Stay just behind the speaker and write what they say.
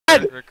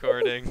Start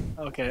recording.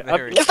 Okay.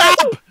 There we Stop!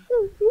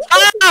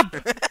 Stop!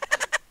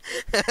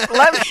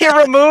 Let me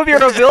remove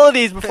your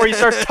abilities before you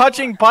start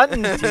touching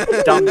buttons, you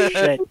dumb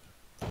shit.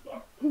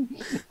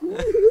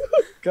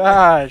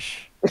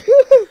 Gosh.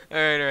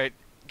 Alright.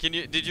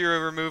 Did you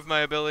remove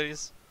my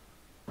abilities?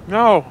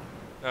 No.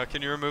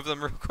 Can you remove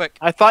them real quick?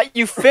 I thought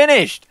you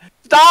finished.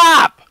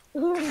 Stop!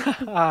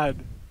 God.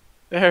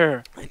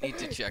 There. I need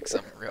to check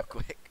something real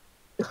quick.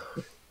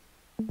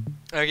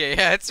 Okay,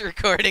 yeah, it's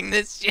recording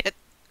this shit.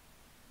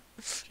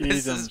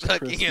 This is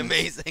fucking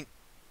amazing.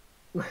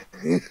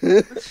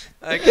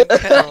 I can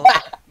tell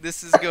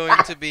this is going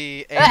to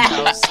be a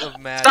house of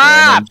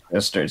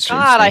madness. Stop!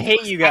 God, I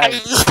hate you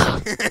guys.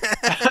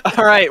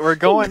 Alright, we're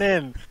going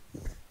in.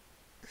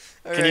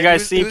 Can you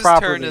guys see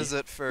properly? Whose turn is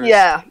it first?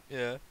 Yeah.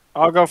 Yeah.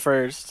 I'll go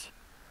first.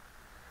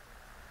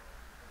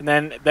 And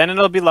then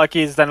it'll be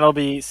Lucky's, then it'll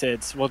be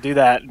Sid's. We'll do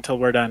that until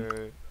we're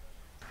done.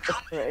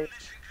 Right.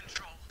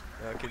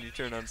 Can you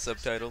turn on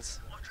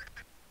subtitles?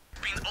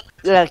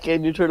 Yeah,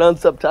 can you turn on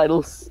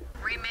subtitles?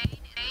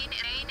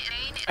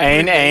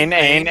 Ain.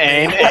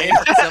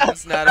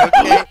 Something's not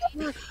okay.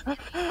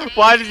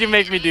 Why did you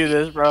make me do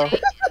this, bro?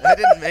 I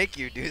didn't make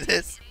you do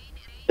this.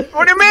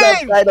 What do you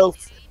mean?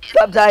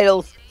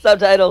 Subtitles.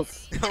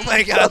 Oh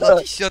my god,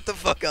 Lucky, shut the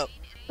fuck up.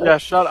 Yeah,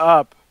 shut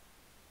up.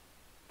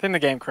 I think the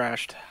game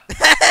crashed.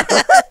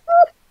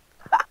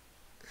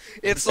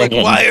 It's like,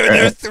 why are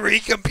there 3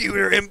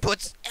 computer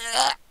inputs?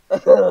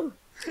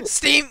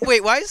 Steam,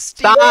 wait, why is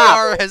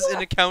SteamVR has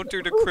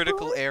encountered a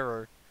critical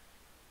error?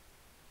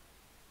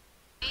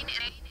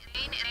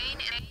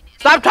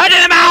 Stop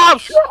touching the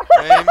mouse!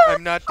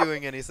 I'm not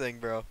doing anything,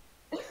 bro.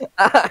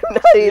 Not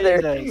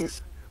either.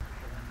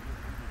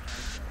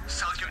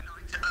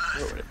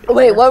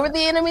 Wait, what were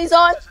the enemies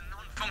on?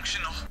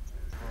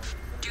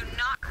 Do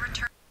not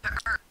return to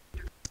Earth.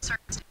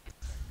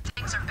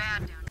 Things are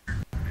bad down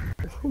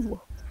here.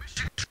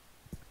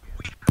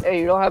 Hey,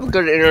 you don't have a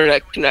good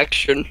internet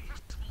connection.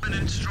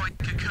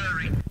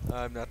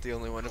 I'm not the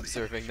only one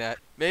observing that.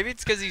 Maybe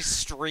it's because he's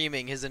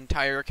streaming his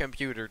entire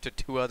computer to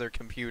 2 other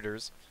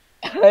computers.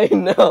 I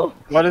know.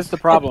 What is the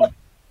problem?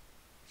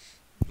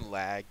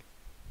 Lag.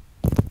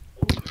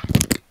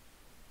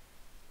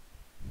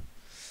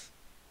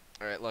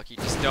 Alright, Lucky,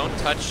 just don't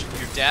touch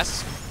your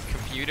desk,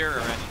 computer,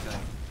 or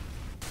anything.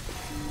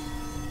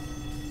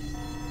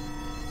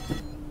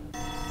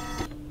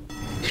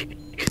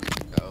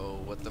 Oh,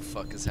 what the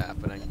fuck is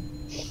happening?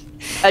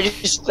 I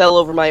just fell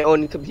over my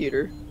own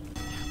computer.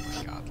 Oh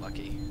my god,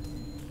 Lucky.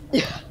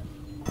 Yeah.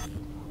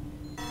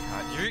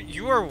 God,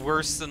 you are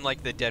worse than,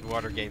 like, the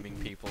Deadwater Gaming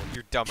people.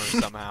 You're dumber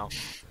somehow.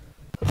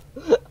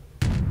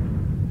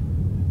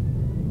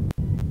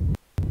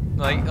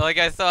 Like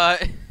I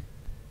thought...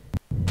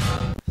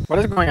 What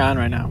is going on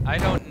right now? I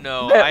don't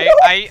know.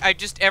 I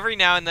just every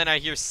now and then I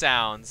hear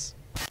sounds.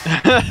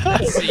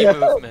 See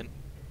movement.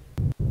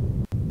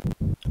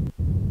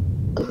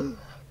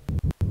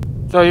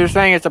 So you're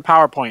saying it's a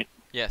PowerPoint?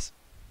 Yes.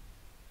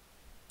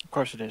 Of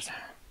course it is.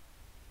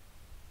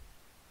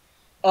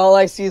 All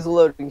I see is a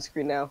loading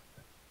screen now.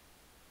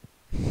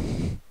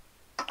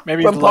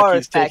 Maybe From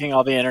Lucky's Parsec. taking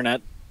all the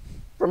internet.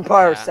 From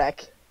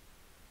Parsec.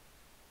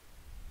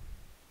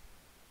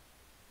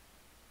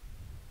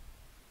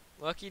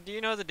 Lucky, do you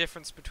know the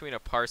difference between a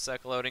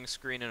Parsec loading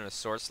screen and a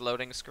source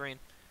loading screen?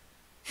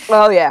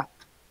 Oh yeah.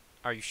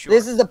 Are you sure?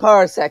 This is the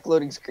Parsec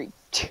loading screen.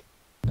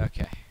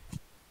 Okay.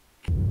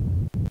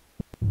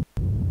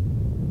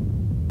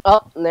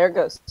 Oh, and there it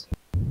goes.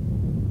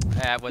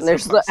 What's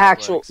There's the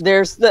actual.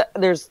 There's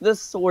the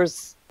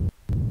source.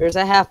 There's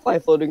a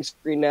Half-Life loading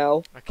screen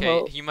now.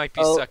 Okay, he might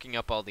be sucking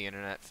up all the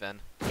internet,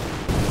 Finn.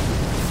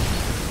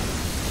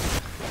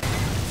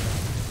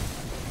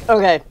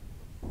 Okay.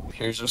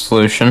 Here's a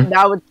solution.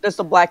 Now it's just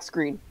a black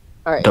screen.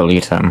 Alright.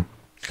 Delete him.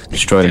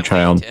 Destroy the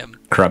child.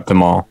 Corrupt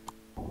them all.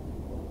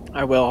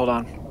 I will, hold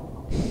on.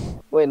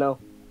 Wait, no.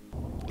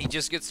 He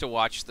just gets to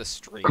watch the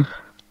stream.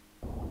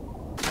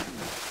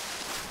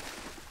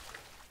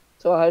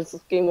 So how does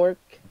this game work?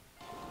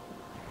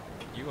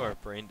 You are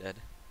brain dead.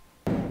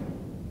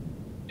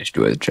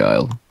 Destroy the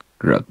child.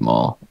 Corrupt them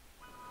all.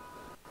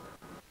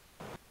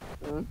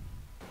 Hmm?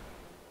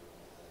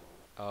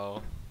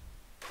 Oh.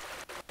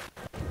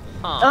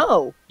 Huh.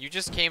 Oh! You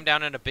just came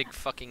down in a big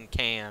fucking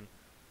can.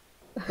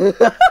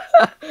 The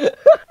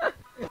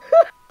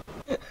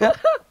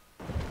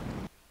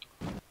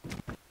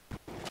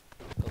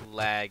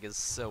lag is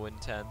so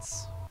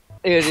intense.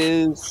 It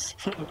is.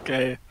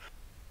 Okay.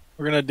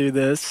 We're gonna do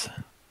this.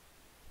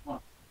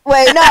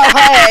 Wait, no,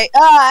 hey!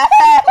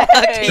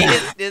 He Hey!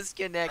 is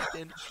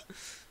disconnected.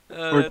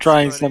 Oh, We're that's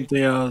trying funny.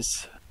 something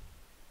else.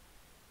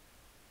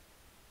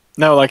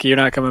 No, Lucky, you're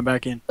not coming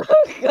back in.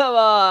 Come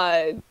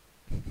on!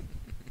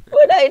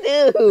 What'd I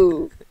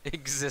do?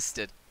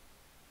 Existed.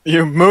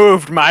 You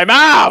moved my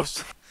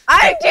mouse!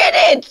 I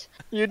didn't!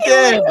 You I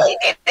did! literally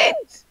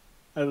didn't!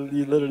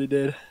 You literally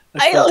did.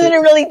 I felt it.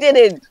 literally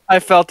didn't! I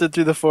felt it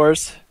through the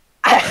force.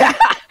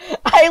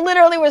 I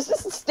literally was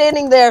just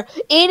standing there,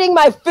 eating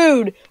my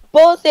food,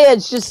 both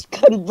hands just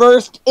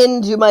conversed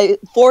into my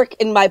fork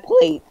in my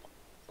plate.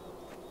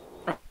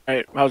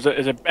 Right, how's it?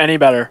 Is it any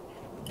better?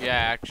 Yeah,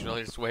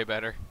 actually, it's way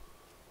better.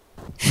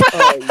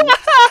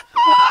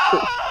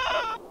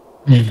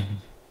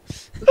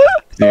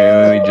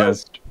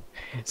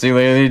 So you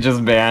literally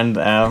just banned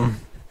And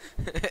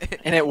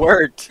it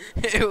worked.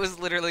 It was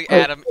literally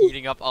Adam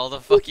eating up all the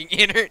fucking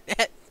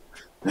internet.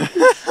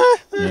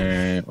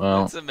 Alright,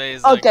 well. That's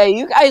amazing. Okay,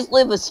 you guys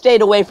live a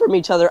state away from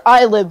each other.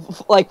 I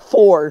live like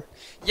 4.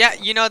 Yeah,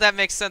 you know, that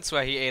makes sense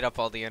why he ate up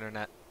all the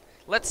internet.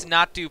 Let's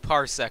not do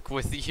Parsec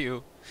with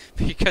you,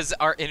 because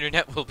our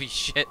internet will be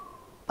shit.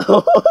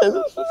 This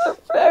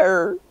isn't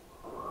fair.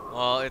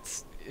 Well,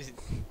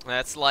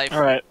 that's life,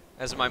 Alright.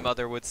 as my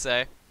mother would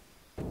say.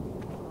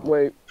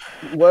 Wait,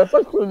 what if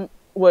I couldn't?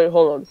 Wait,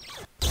 hold on.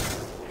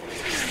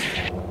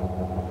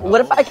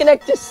 What if I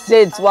connect to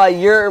Sid's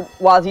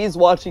while he's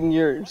watching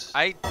yours?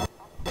 I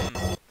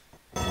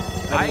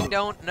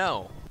don't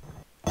know.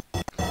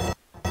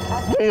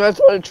 You guys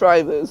want to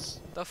try this?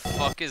 The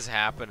fuck is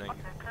happening?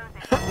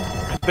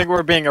 I think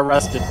we're being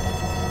arrested.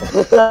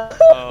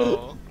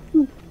 Oh.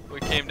 We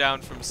came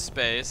down from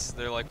space.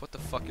 They're like, what the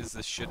fuck is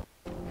this shit?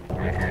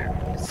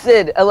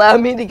 Sid, allow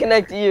me to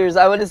connect to yours.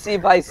 I want to see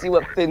if I see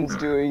what Finn's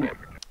doing.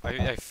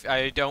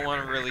 I don't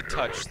want to really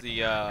touch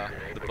the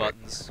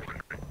buttons.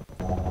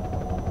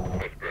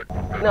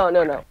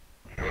 No.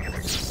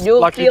 You'll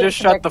Lucky, feel just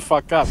shut the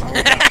fuck up.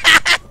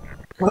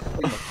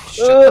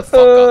 Shut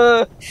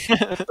the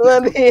fuck up.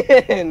 Let me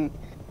in.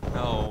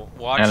 No,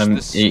 watch Adam,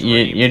 the stream.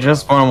 you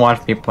just want to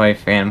watch me play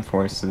Fan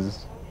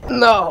Forces.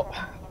 No.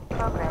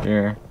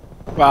 Sure.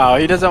 Wow,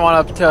 he doesn't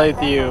want to tell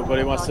you, but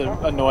he wants to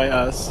annoy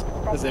us.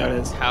 Is that what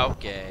it is? How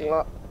gay.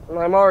 Well,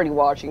 I'm already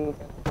watching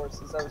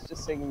Forces. I was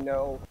just saying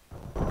no.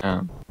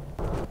 Oh.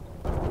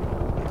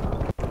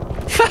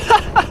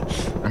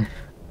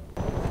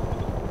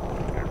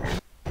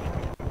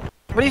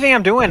 What do you think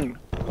I'm doing,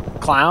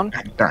 clown?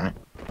 Darn it.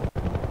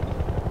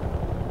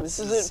 This This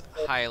is isn't.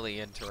 highly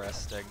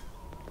interesting.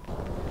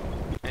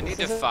 I need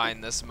to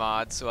find this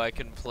mod so I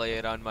can play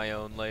it on my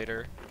own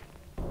later.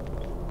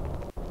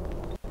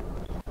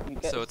 You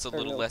guys So it's a are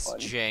little no less fun.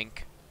 jank.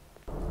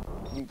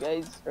 You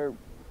guys are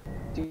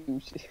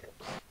douche.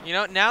 You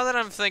know, now that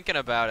I'm thinking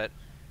about it,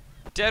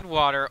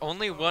 Deadwater,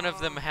 only one of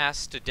them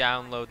has to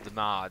download the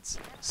mods.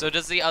 So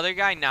does the other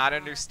guy not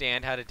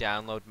understand how to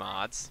download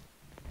mods?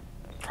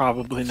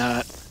 Probably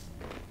not.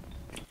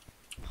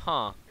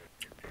 Huh.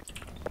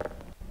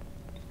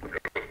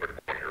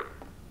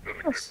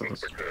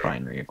 That's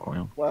fine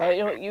recoil. Why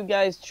don't you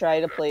guys try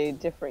to play a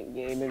different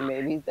game and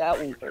maybe that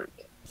will work?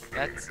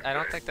 I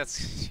don't think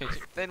that's...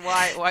 Then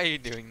why are you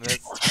doing this?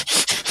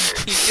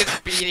 He's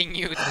just beating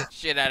you the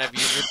shit out of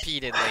you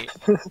repeatedly.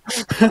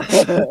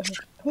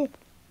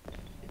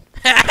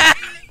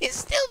 He's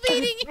still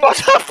beating you! What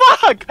the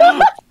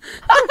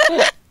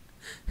fuck?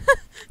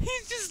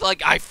 He's just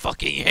like, I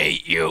fucking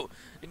hate you!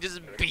 And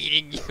just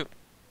beating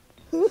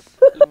you.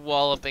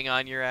 Walloping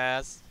on your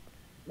ass.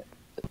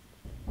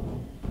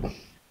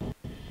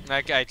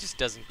 That guy just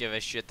doesn't give a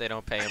shit. They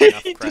don't pay him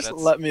enough He credits. just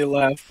let me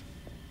left.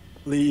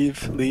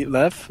 Leave,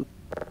 left.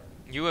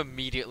 You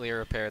immediately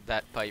repaired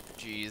that pipe,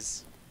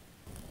 jeez.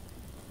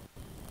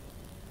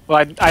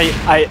 Well,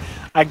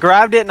 I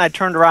grabbed it and I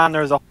turned around.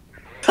 There was a.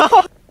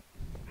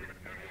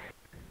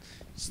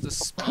 It's the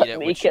speed Let at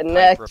me which you pipe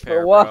connect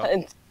repair, for bro.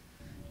 once.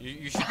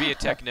 You should be a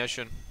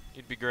technician.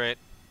 You'd be great.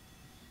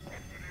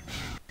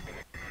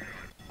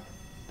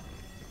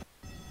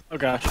 Oh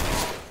gosh.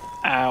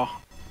 Ow.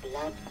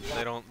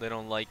 They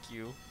don't like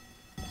you.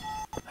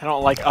 I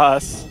don't like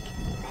us.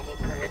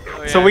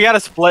 Oh, So yeah. we got a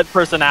split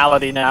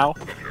personality now.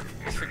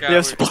 I forgot We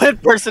have we're-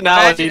 split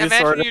personality Imagine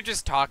disorder. you're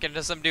just talking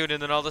to some dude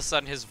and then all of a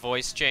sudden his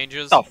voice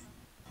changes. Oh.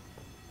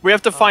 We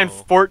have to find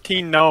Oh.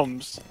 14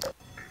 gnomes.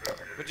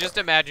 But just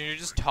imagine you're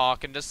just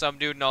talking to some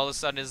dude and all of a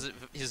sudden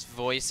his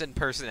voice and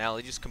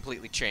personality just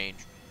completely change.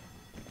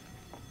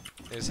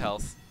 There's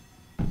health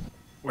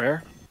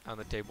Where? on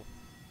the table.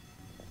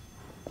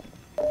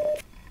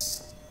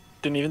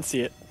 Didn't even see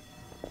it.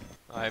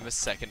 I have a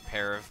second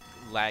pair of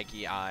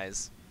laggy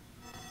eyes.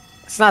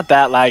 It's not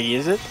that laggy,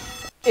 is it?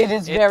 It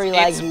is very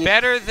It's laggy.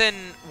 better than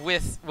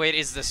with... Wait,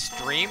 is the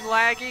stream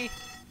laggy?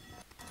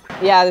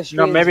 Yeah, the No,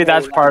 stream is maybe very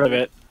that's part of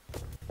laggy. it.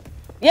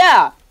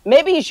 Yeah,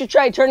 maybe you should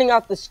try turning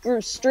off the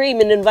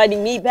stream and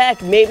inviting me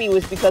back. Maybe it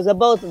was because of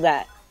both of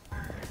that.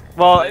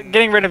 Well,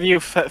 getting rid of you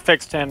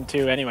fixed him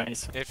too,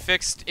 anyways. It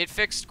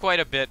fixed quite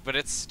a bit, but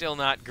it's still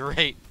not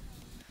great.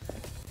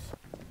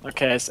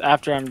 Okay, so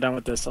after I'm done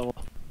with this, I'll...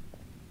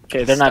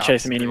 Okay, they're not Stop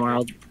chasing me anymore.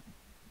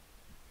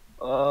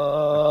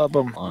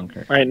 Boom.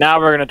 Longer. Alright, now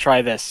we're gonna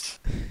try this.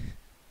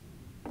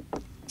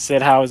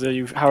 Sid, how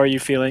are you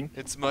feeling?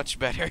 It's much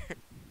better.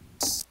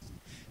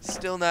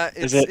 Still not.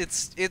 Is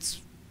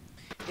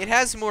It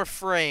has more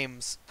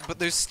frames, but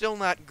they're still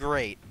not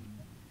great.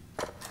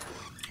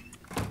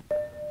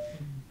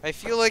 I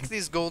feel like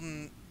these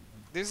golden.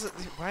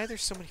 Why are there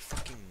so many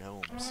fucking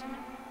gnomes?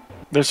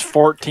 There's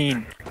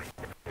 14. Yeah,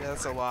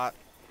 that's a lot.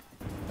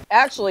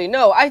 Actually,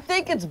 no, I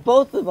think it's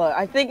both of us.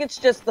 I think it's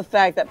just the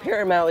fact that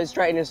Paramount is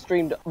trying to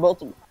stream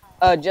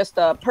to just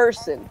a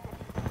person.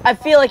 I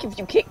feel like if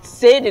you kicked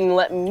Sid and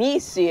let me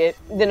see it,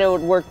 then it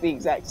would work the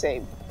exact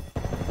same.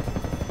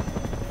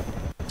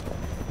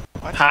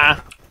 What Huh?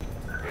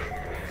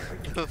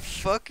 the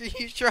fuck are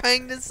you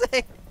trying to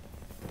say?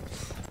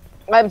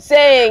 I'm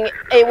saying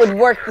it would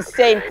work the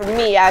same for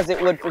me as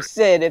it would for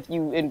Sid if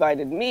you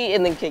invited me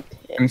and then kicked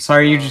him. I'm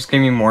sorry, you just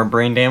gave me more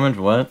brain damage.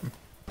 What?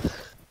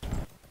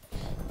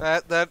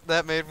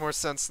 That made more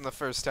sense than the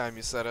first time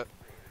you said it.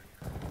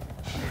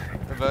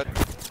 But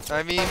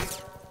I mean,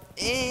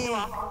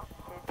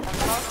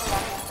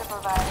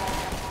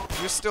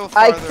 you're still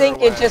I farther think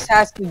away. it just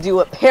has to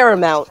do a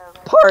Paramount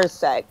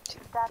Parsec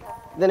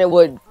than it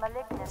would. What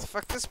the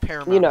fuck does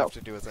Paramount You know. have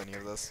to do with any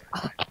of this?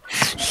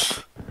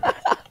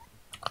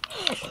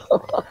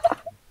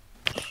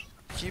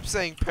 Keep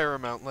saying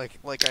Paramount like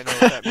I know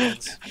what that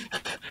means.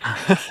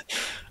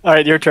 All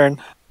right, your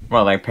turn.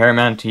 What, like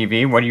Paramount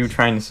TV? What are you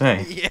trying to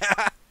say?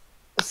 Yeah.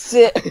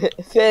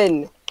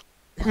 Finn,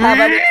 how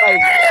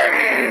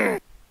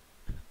about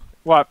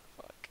What?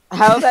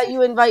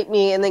 you invite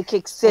me and then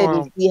kick Sid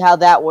Oh. and see how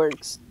that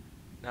works?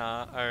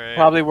 Nah. All right.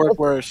 Probably work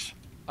worse.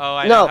 Oh,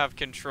 I No. don't have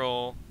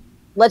control.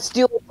 Let's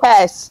do a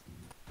test.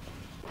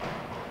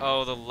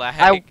 Oh, the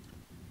lag.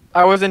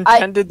 I was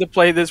intended to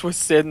play this with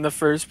Sid in the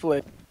first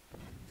place.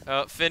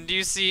 Oh, Finn, do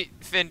you see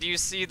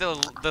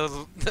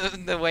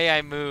the way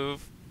I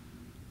move?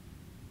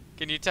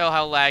 Can you tell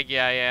how laggy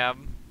I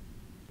am?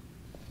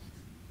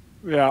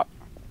 Yeah.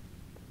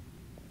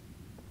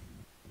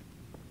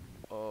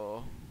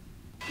 Oh.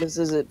 This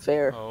isn't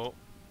fair. Oh.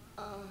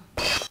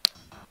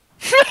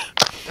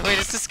 Wait,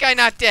 is this guy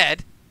not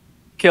dead?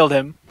 Killed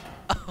him.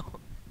 Oh.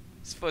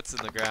 His foot's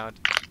in the ground.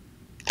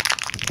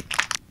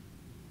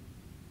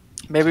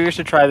 Maybe we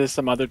should try this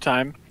some other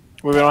time,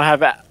 where we don't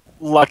have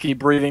Lucky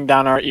breathing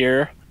down our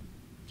ear.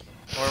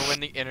 Or when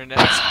the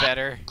internet's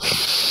better.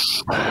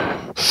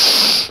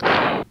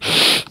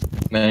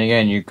 Then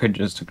again, you could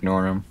just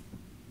ignore him.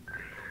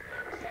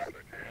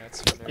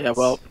 That's what it Yeah, is.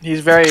 well, he's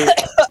very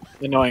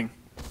annoying.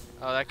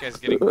 Oh, that guy's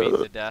getting beaten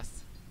to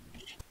death.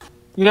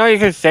 You know you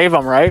could save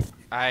him, right?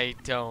 I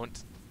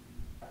don't.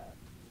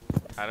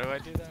 How do I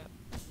do that?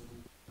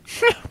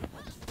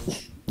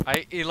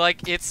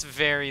 It's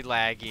very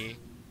laggy.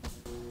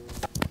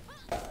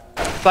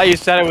 I thought you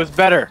said it was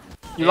better.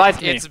 You lied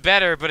to me. It's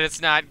better, but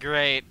it's not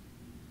great.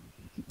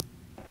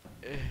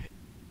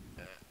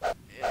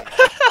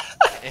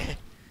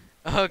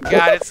 Oh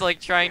god, it's like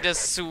trying to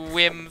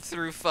swim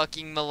through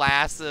fucking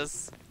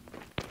molasses.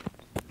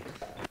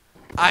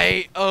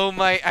 I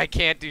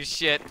can't do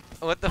shit.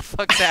 What the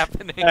fuck's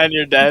happening? And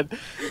you're dead.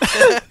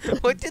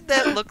 What did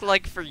that look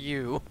like for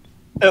you?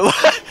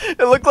 It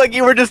looked like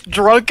you were just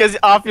drunk as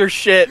off your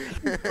shit.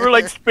 You were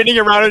like spinning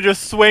around and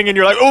just swing, and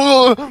you're like,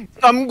 "Oh,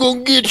 I'm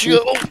gonna get you."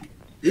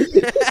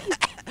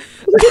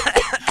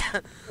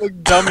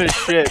 Look dumb as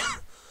shit.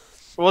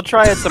 We'll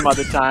try it some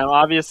other time.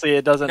 Obviously,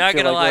 it doesn't Not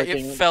feel gonna like lie,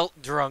 working. it felt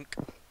drunk.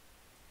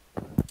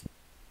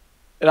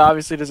 It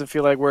obviously doesn't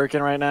feel like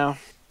working right now.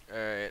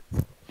 Alright.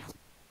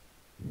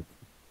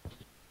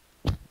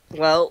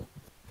 Well,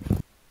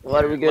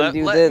 what are we gonna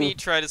do let then? me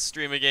try to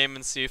stream a game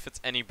and see if it's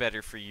any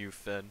better for you,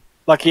 Finn.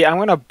 Lucky, I'm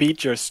gonna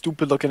beat your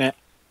stupid looking ass.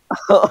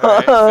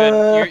 Alright,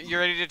 Finn, you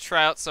ready to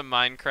try out some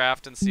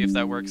Minecraft and see if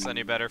that works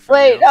any better for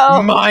Wait, you? no.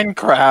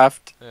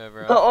 Minecraft. Yeah,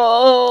 bro.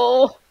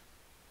 Oh.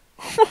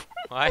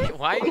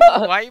 Why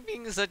are you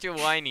being such a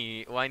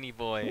whiny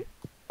boy?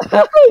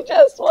 I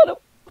just want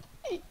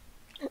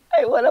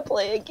to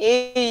play a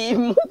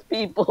game with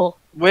people.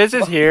 Wiz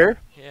is here.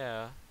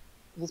 Yeah.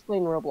 He's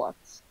playing Roblox.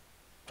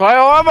 Play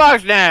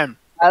Roblox then.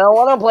 I don't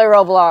want to play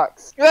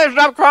Roblox. You guys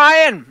stop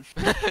crying.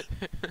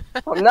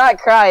 I'm not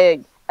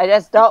crying. I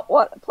just don't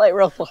want to play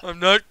Roblox. I'm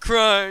not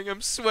crying,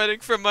 I'm sweating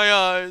from my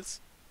eyes.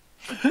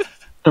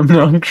 I'm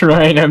not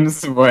crying, I'm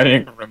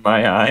sweating from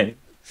my eyes.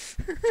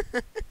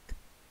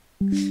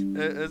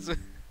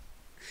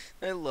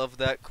 I love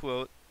that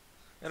quote.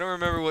 I don't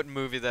remember what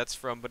movie that's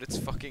from, but it's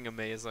fucking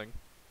amazing.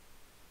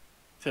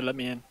 So let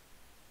me in.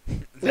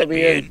 Let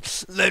me in.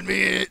 Let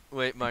me in!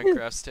 Wait,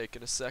 Minecraft's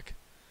taking a sec.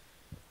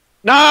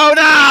 No,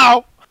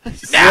 no!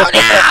 No,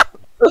 no!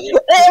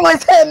 It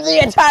was him the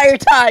entire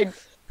time.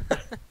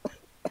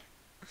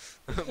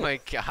 Oh my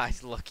god,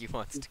 Lucky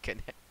wants to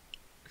connect.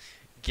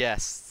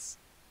 Guests.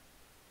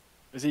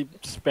 Is he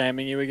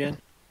spamming you again?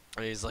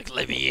 And he's like,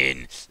 let me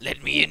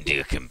into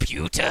a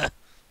computer.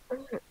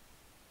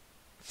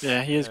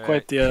 Yeah, he is Alright.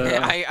 quite the.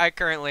 I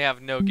currently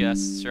have no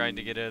guests trying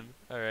to get in.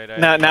 Alright,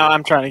 Now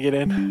I'm trying to get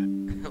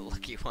in.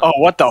 Lucky one. Oh,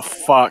 what the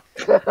fuck?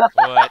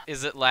 What?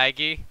 Is it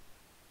laggy?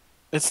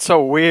 It's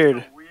so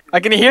weird. I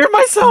can hear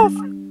myself.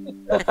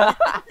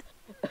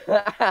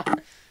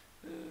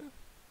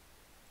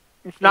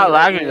 It's not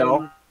lagging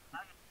though.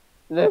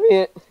 Let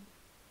me in.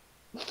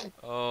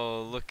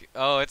 Oh, look.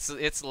 Oh, it's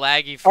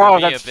laggy for Oh,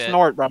 me a that's bit.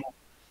 snort, bro.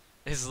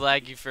 It's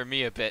laggy for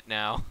me a bit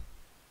now.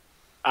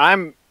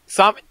 Even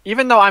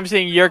though I'm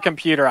seeing your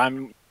computer,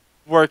 I'm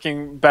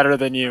working better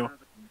than you.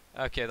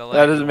 Okay, the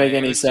That doesn't laggy make way.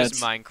 any It was sense.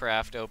 just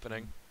Minecraft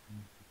opening.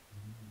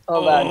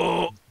 Oh,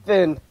 man.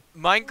 Finn,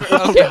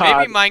 Minecraft. Okay,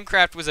 maybe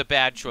Minecraft was a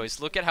bad choice.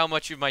 Look at how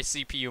much of my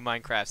CPU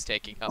Minecraft's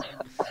taking up.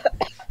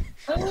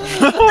 Oh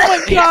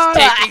my god!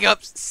 It's taking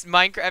up.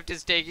 Minecraft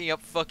is taking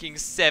up fucking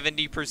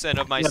 70%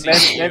 of my Yeah,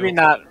 CPU. maybe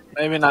not.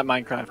 Maybe not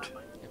Minecraft.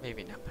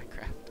 Maybe not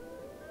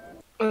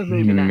Minecraft.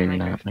 Maybe not. Maybe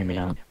not. Maybe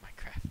not.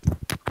 Minecraft.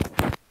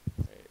 Alright,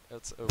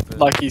 let's open.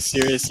 Lucky,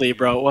 seriously,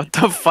 bro. What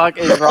the fuck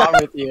is wrong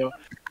with you?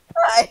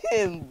 I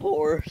am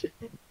bored.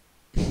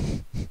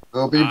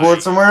 Go be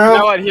bored somewhere You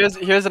know else.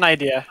 what? Here's an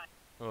idea.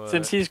 What?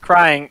 Since he's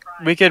crying,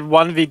 we could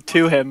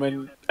 1v2 him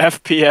in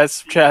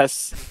FPS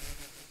chess.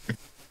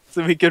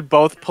 So we could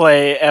both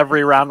play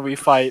every round we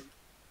fight.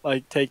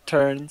 Like, take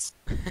turns.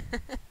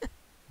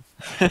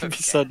 It'd be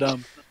so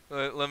dumb.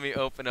 Let me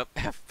open up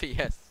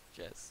FPS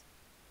chess.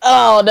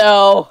 Oh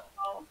no.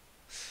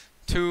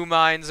 2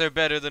 mines are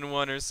better than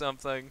 1 or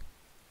something.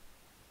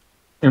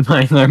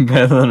 Mine are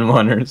better than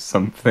one or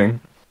something.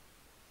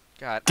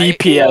 God.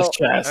 DPS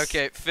chess.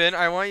 Okay, Finn,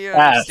 I want you to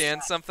Yes.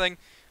 understand something.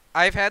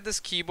 I've had this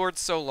keyboard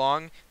so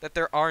long that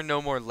there are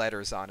no more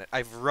letters on it.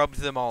 I've rubbed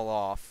them all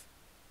off.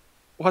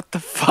 What the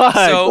fuck?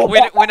 So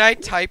when I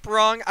type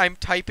wrong, I'm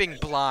typing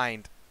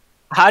blind.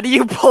 How do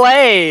you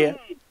play?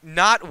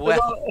 Not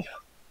well.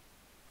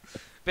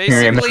 Here,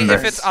 Basically, remember.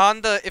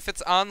 if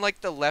it's on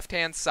like the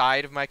left-hand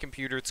side of my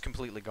computer, it's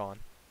completely gone.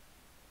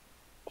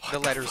 The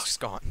letter's just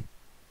gone.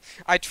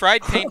 I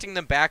tried painting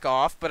them back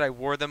off, but I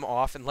wore them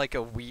off in like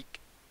a week.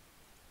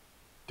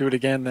 Do it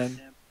again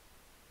then.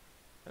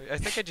 I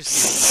think I just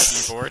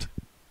need a keyboard.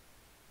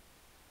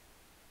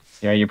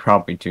 Yeah, you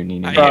probably do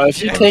need I- it. Bro,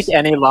 if you yes. take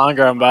any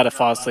longer, I'm about to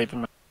fall asleep.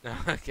 In my...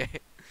 Okay.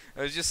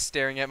 I was just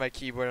staring at my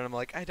keyboard and I'm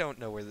like, I don't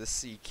know where the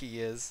C key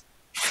is.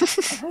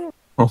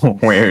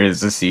 Where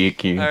is the C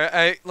key?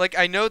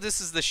 I know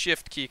this is the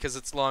shift key because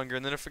it's longer,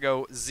 and then if I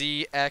go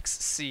Z, X,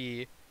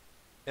 C,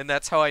 and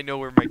that's how I know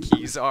where my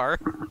keys are.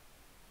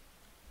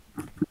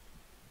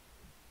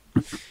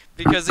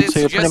 Because it's So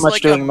you're pretty just much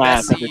like a doing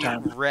math every messy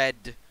time. red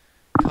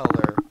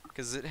color.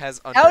 Because it has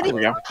How do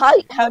undercolor. you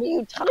type? How do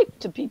you type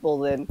to people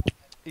then?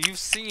 You've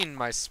seen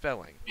my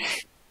spelling.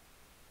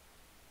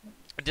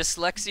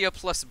 Dyslexia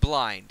plus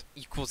blind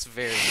equals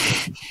very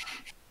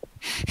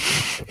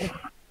good.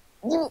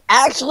 You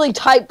actually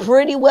type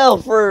pretty well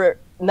for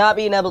not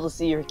being able to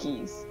see your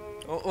keys.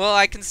 Well,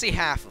 I can see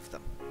half of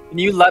them. Can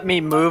you let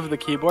me move the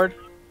keyboard?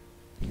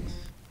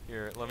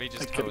 Here, let me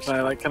just Like,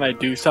 host. can I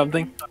do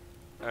something?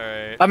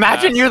 Alright.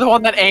 Imagine you're the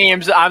one that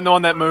aims, I'm the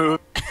one that moves.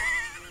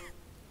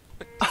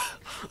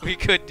 We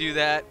could do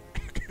that.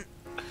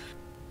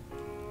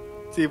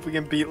 See if we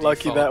can beat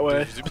Lucky that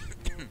way.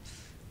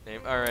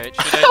 Name. Alright,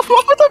 should I...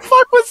 What the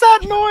fuck was that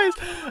noise?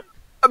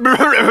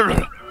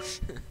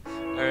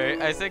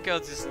 Alright, I think I'll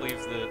just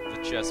leave the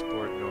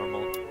chessboard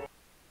normal.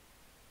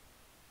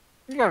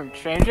 You gonna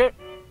change it?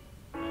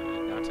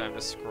 Alright, now time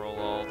to scroll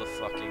all the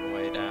fucking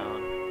way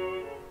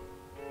down.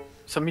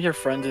 Some of your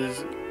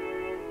friends'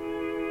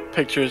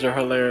 pictures are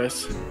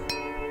hilarious.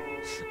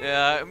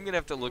 Yeah, I'm gonna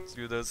have to look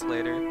through those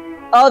later.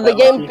 Oh, the That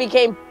game lucky?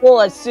 became full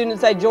as soon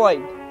as I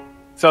joined.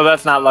 So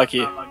that's not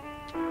Lucky.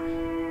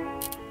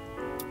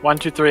 1,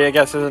 2, 3, I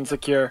guess isn't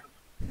secure.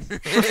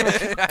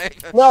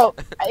 No, Oh,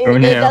 it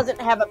no.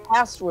 doesn't have a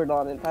password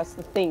on it. That's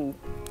the thing.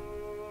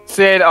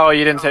 Sid, oh,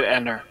 you didn't say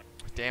enter.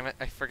 Damn it,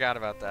 I forgot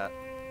about that.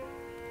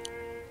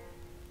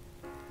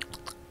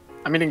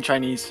 I'm eating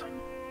Chinese.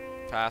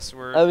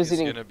 Password I was is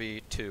eating- gonna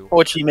be 2. Ho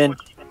Chi Minh.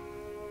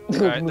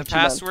 Alright, the Muchiman.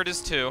 password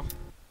is 2.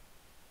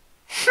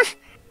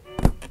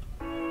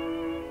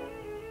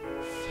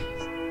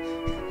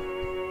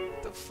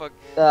 The fuck?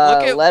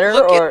 Letter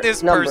look or at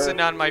this number? person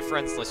on my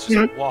friends list.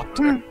 Just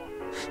water.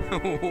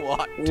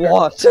 Water.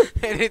 What?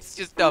 And it's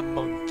just a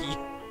monkey.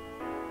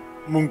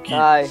 Monkey.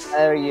 Hi,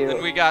 how are you?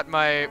 Then we got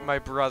my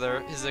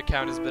brother. His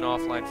account has been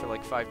offline for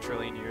like 5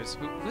 trillion years.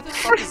 Who the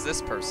fuck is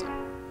this person?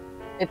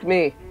 It's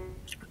me.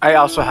 I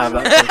also have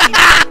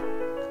that.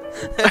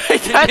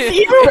 That's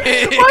you! What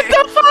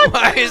the fuck?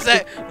 Why is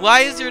that? Why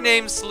is your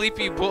name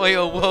Sleepy Boy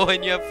Oh Whoa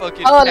and you have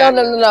fucking Oh, no, cat?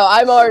 no.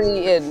 I'm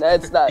already in.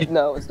 It's not.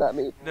 No, it's not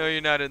me. No,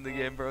 you're not in the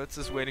game, bro. It's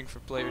just waiting for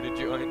player to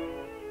join.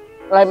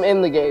 I'm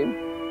in the game.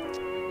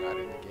 You're not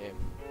in the game.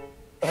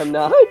 I'm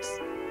not?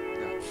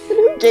 No,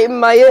 Who game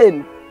am I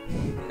in?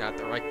 not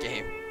the right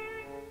game.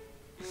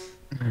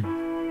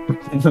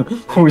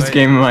 Whose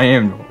game am I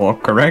in? Well,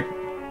 correct?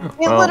 It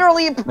Well,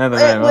 literally. now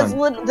that I'm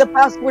on. The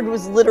password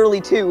was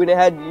literally 2, and it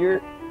had your.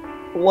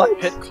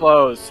 What? Hit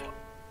close.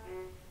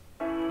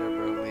 No,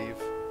 bro, leave.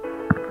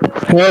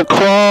 Hit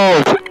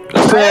close!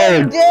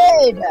 I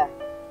did.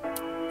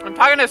 I'm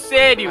talking to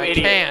Sid, you I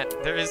idiot.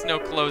 can't. There is no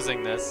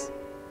closing this.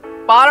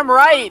 Bottom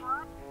right!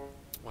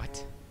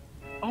 What?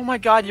 Oh my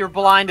god, you're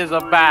blind as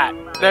a bat.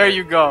 There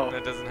you go.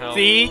 That doesn't help.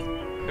 See?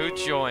 Who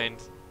joined?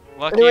 It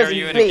Lucky, was are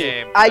you in me. a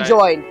game? I Did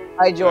joined.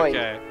 I joined.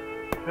 Okay.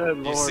 Good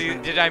You lord. see?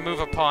 man. Did I move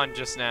a pawn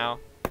just now?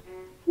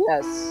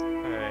 Yes. All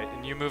right,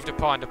 and you moved a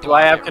pawn to Do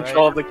block I have it,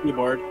 control right? of the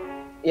keyboard?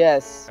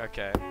 Yes.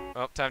 Okay.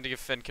 Well, time to give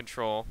Finn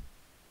control.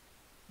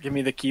 Give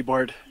me the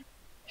keyboard.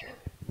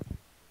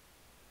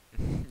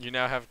 You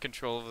now have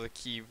control of the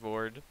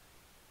keyboard.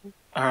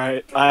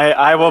 Alright,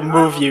 I will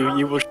move you.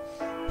 You will.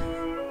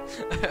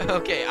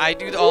 Okay, I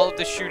do all of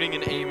the shooting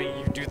and aiming.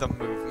 You do the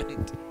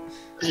movement.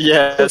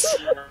 Yes.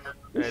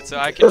 Alright, so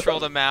I control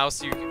the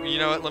mouse. You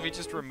know what? Let me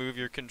just remove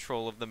your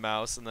control of the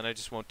mouse, and then I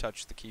just won't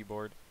touch the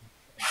keyboard.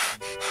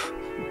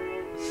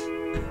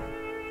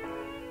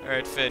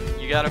 Alright, Finn,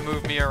 you gotta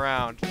move me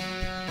around.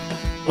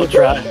 We'll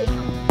try.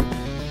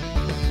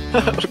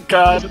 Oh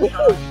god.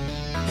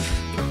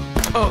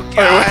 Oh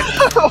god.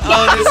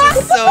 Oh, this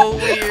is so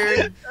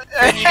weird.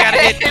 Finn, you gotta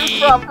hit E.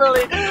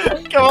 Properly.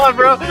 Come on,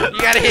 bro. You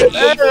gotta hit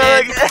E,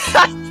 Finn.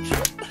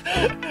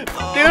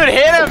 Dude,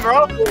 hit him,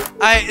 bro.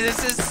 This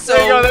is so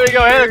There you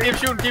go. weird. Hit him. Keep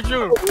shooting. Keep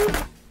shooting.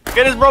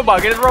 Get his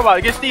robot. Get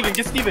Steven.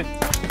 Get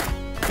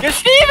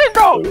Steven,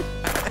 bro.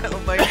 Oh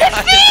my god,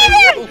 this is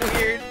so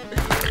weird.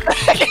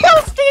 Kill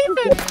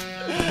Steven.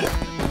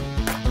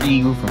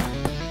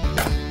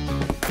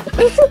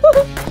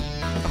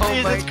 Oh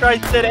Jesus my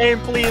Christ, Sid, aim,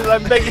 please.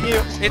 I'm begging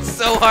you. It's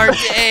so hard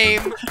to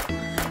aim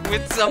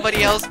with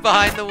somebody else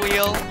behind the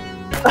wheel.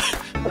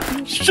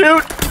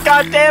 Shoot!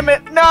 God damn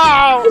it!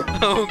 No!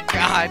 Oh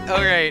god.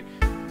 Alright.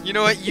 You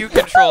know what? You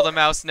control the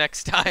mouse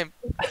next time.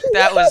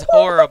 That was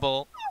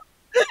horrible.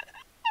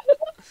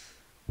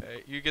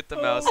 Alright, you get the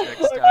mouse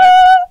next time.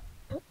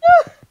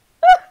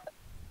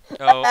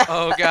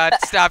 Oh god,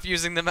 stop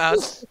using the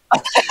mouse.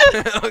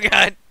 Oh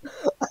god.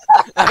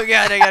 Oh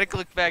god, I gotta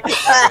click back.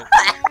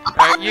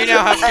 Alright, you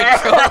now have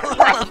control of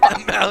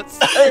the mouse.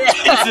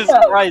 Jesus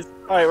Christ.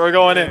 Alright, we're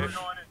going in.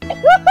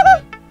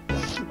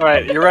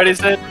 Alright, you ready,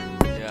 Sid?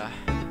 Yeah.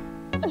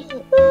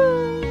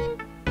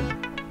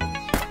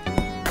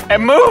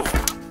 And move!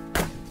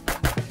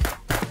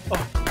 Oh,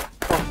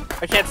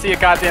 I can't see a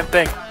goddamn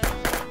thing.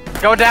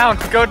 Go down!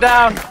 Go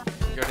down.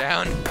 Go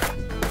down!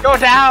 Go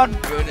down.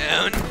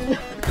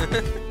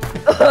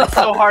 It's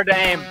so hard to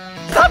aim.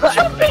 Stop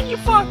jumping, you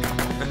fuck!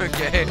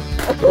 Okay.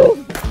 Oh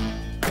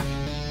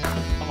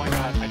my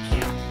god,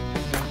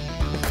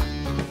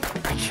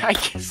 I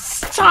can't.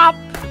 Stop!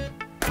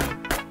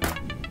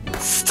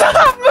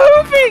 Stop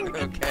moving!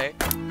 Okay.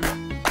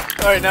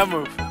 Alright, now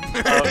move.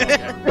 Oh, okay.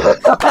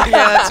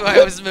 Yeah, that's why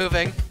I was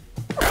moving.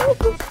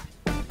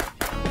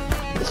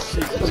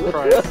 Jesus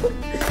Christ.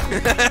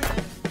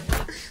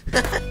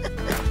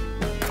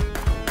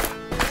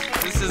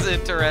 This is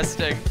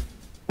interesting.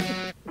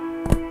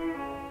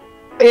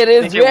 It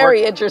is think it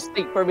very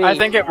interesting for me. I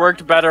think it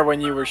worked better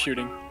when you were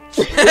shooting.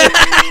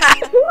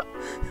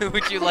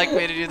 Would you like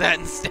me to do that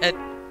instead?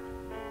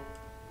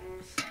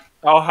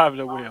 I'll have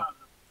the wheel.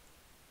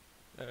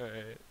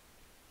 Alright.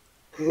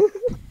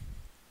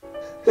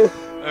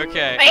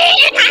 Okay.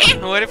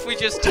 What if we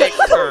just take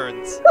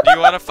turns? Do you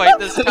want to fight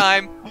this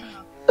time?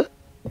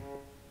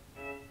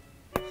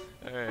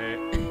 Alright.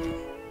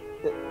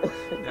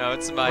 No,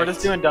 it's my We're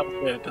just doing dumb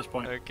shit at this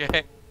point.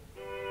 Okay.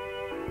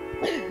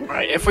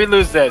 Alright, if we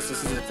lose this is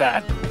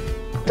sad.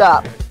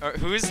 Stop. Alright,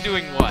 who's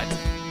doing what?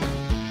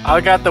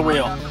 I got the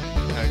wheel.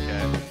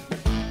 Okay.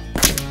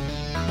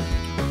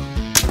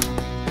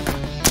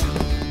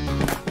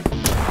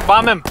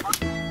 Bomb him!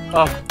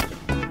 Oh.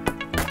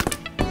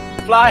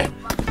 Fly!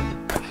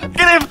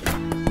 Get him!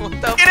 What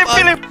the Get him, fuck?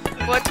 get him!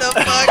 What the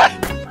fuck?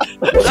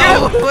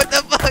 No! What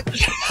the fuck?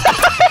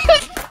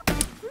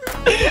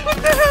 What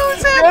the hell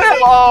is Get happening?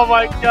 him! Oh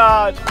my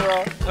god,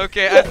 bro.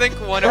 Okay, I think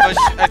one of us.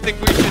 I think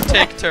we should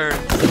take turns.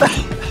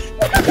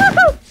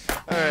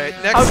 All right,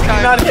 How next can you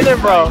time. not hit him,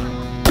 bro?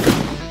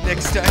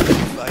 Next time you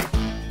fight.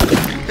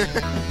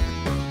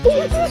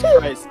 Jesus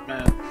Christ,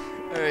 man.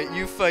 All right,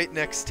 you fight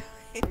next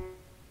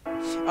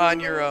time on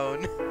your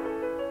own.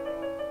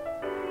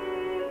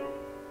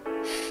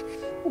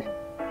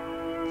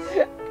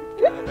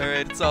 All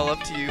right, it's all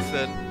up to you,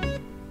 Finn.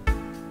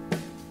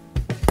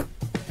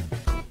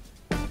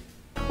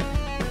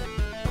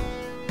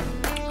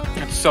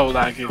 It's so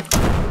laggy.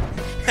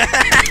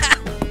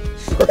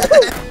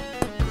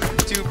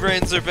 Two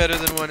brains are better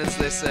than one, as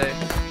they say.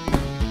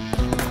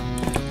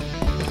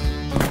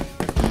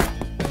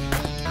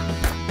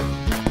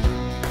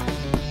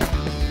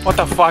 What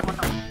the fuck? What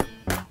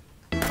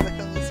the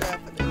hell is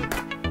happening?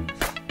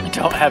 I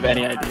don't have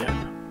any idea.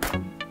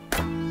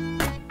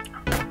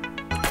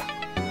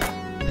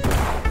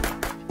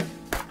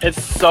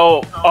 It's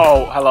so.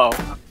 Oh, hello.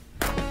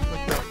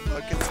 What the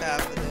fuck is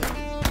happening?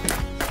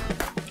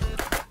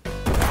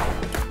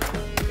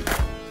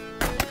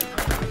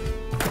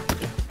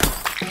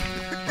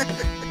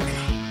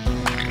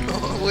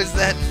 Oh, was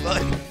that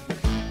fun?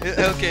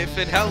 Okay,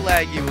 Finn, how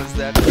laggy was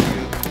that for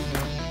you?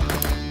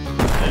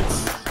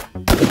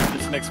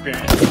 It's an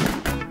experience.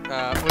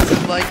 Was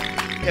it like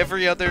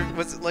every other?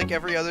 Was it like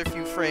every other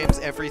few frames?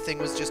 Everything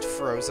was just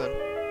frozen.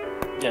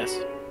 Yes.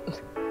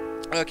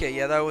 Okay,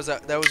 yeah, that was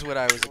what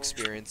I was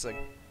experiencing.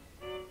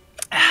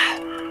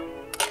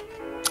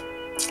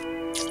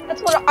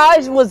 That's what I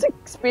was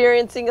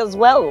experiencing as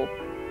well.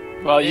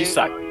 Well, you Hey.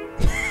 suck.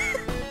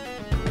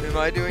 Am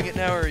I doing it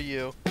now or are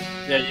you?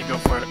 Yeah, you go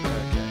for it.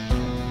 Okay.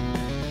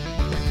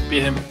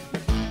 Beat him.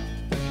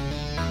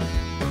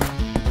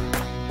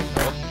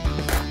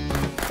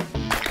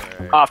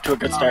 Alright. Off to a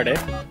good start, eh?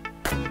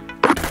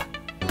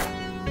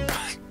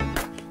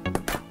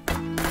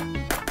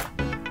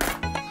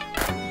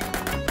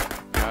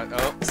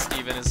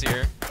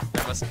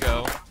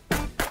 go.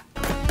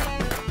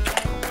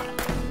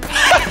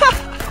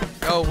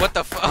 Oh, what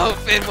the oh,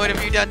 Finn, what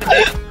have you done to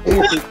me?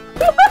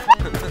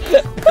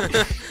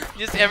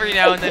 Just every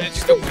now and then it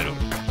just goes.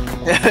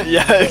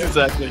 Yeah,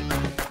 exactly.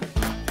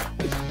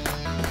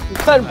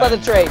 Cut by the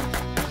train.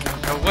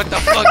 Oh, what the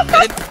fuck,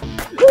 Finn?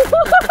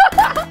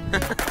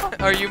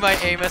 Are you my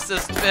aim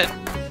assist, Finn?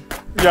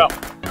 Yeah.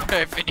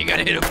 Alright, Finn, you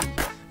gotta hit him.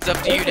 It's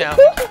up to you now.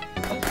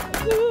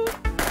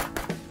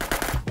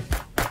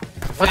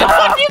 What the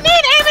fuck? You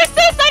mean aim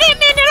assist? I didn't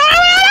mean it.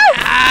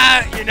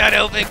 Ah, you're not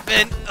helping,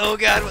 Finn. Oh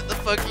god, what the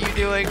fuck are you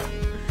doing?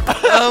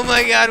 Oh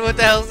my god, what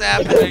the hell's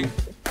happening?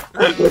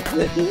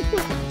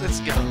 Let's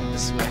go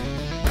this way.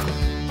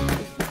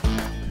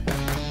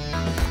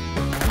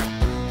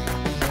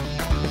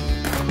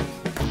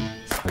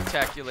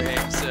 Spectacular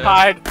aim, sir.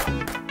 Hide.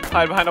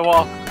 Hide behind a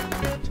wall.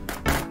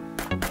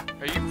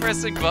 Are you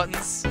pressing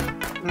buttons?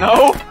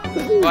 No.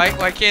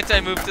 Why can't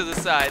I move to the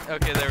side?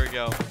 Okay, there we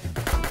go.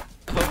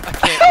 Oh, I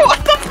can't.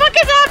 What the fuck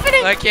is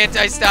happening? Why can't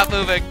I stop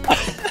moving?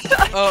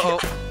 Uh oh.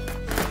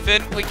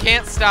 Finn, we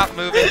can't stop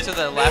moving to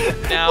the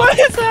left now. What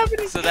is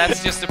happening? So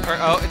that's just a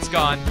oh, it's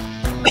gone.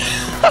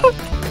 Oh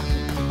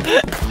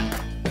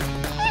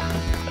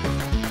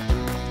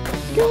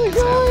my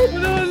god.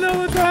 I don't know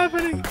what's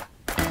happening.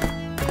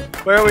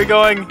 Where are we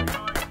going?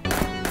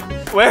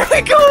 Where are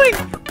we going?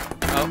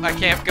 Oh, I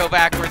can't go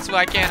backwards.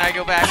 Why can't I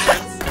go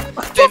backwards?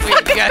 What the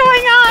fuck is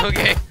going on?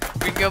 Okay,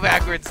 we can go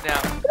backwards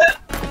now.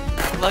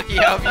 Lucky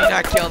how have you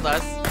not killed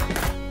us?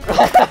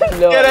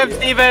 No Get him, idea.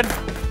 Steven!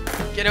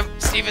 Get him.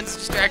 Steven's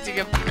distracting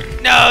him.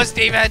 No,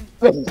 Steven!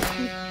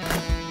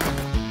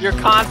 Your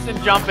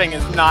constant jumping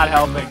is not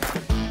helping.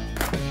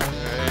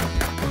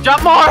 Alright.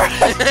 Jump more!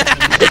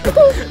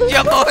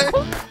 Jump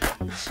more!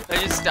 I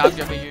just stopped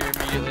jumping. You're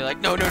immediately like,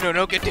 no,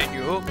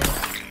 continue.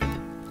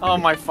 Oh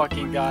my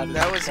fucking god.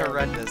 That was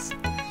horrendous.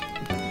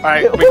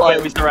 Alright, we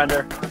quit, we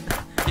surrender.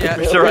 Yeah,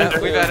 We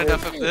surrender. we've had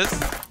enough of this.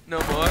 No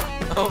more.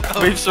 Oh,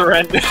 no. We've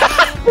surrendered.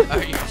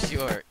 Are you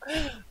sure?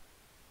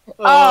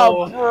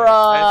 Oh,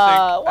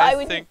 bruh. Why I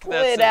would think you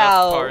that's quit enough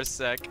out?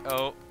 Parsec.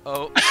 Oh.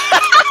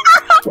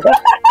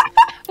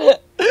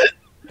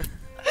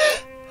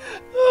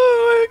 Oh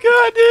my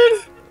god,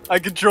 dude! I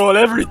control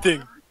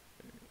everything.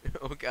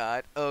 Oh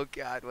god,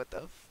 what the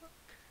f-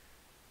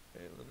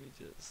 Alright, let me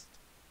just...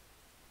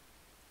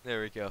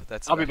 There we go,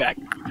 that's I'll be better.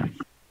 back.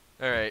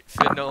 Alright,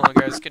 Finn no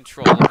longer has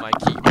control of my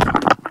keep.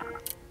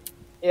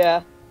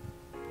 Yeah.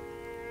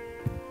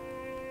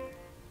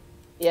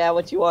 Yeah,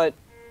 what you want?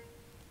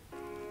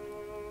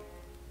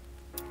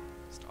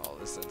 Just all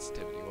this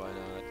sensitivity, why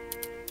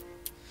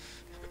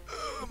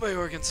not? My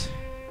organs.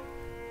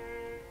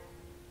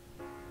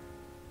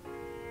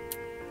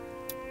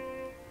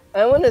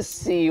 I want to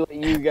see what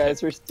you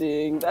guys were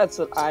seeing. That's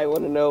what I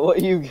want to know.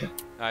 What you guys...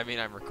 I mean,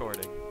 I'm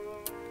recording.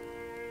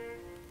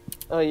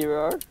 Oh, you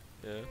are?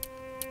 Yeah.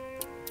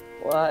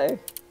 Why?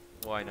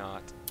 Why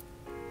not?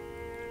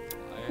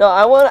 Why? No,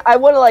 I want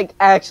to like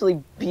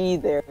actually be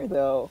there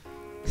though.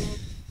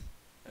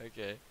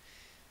 Okay.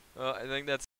 Well, I think that's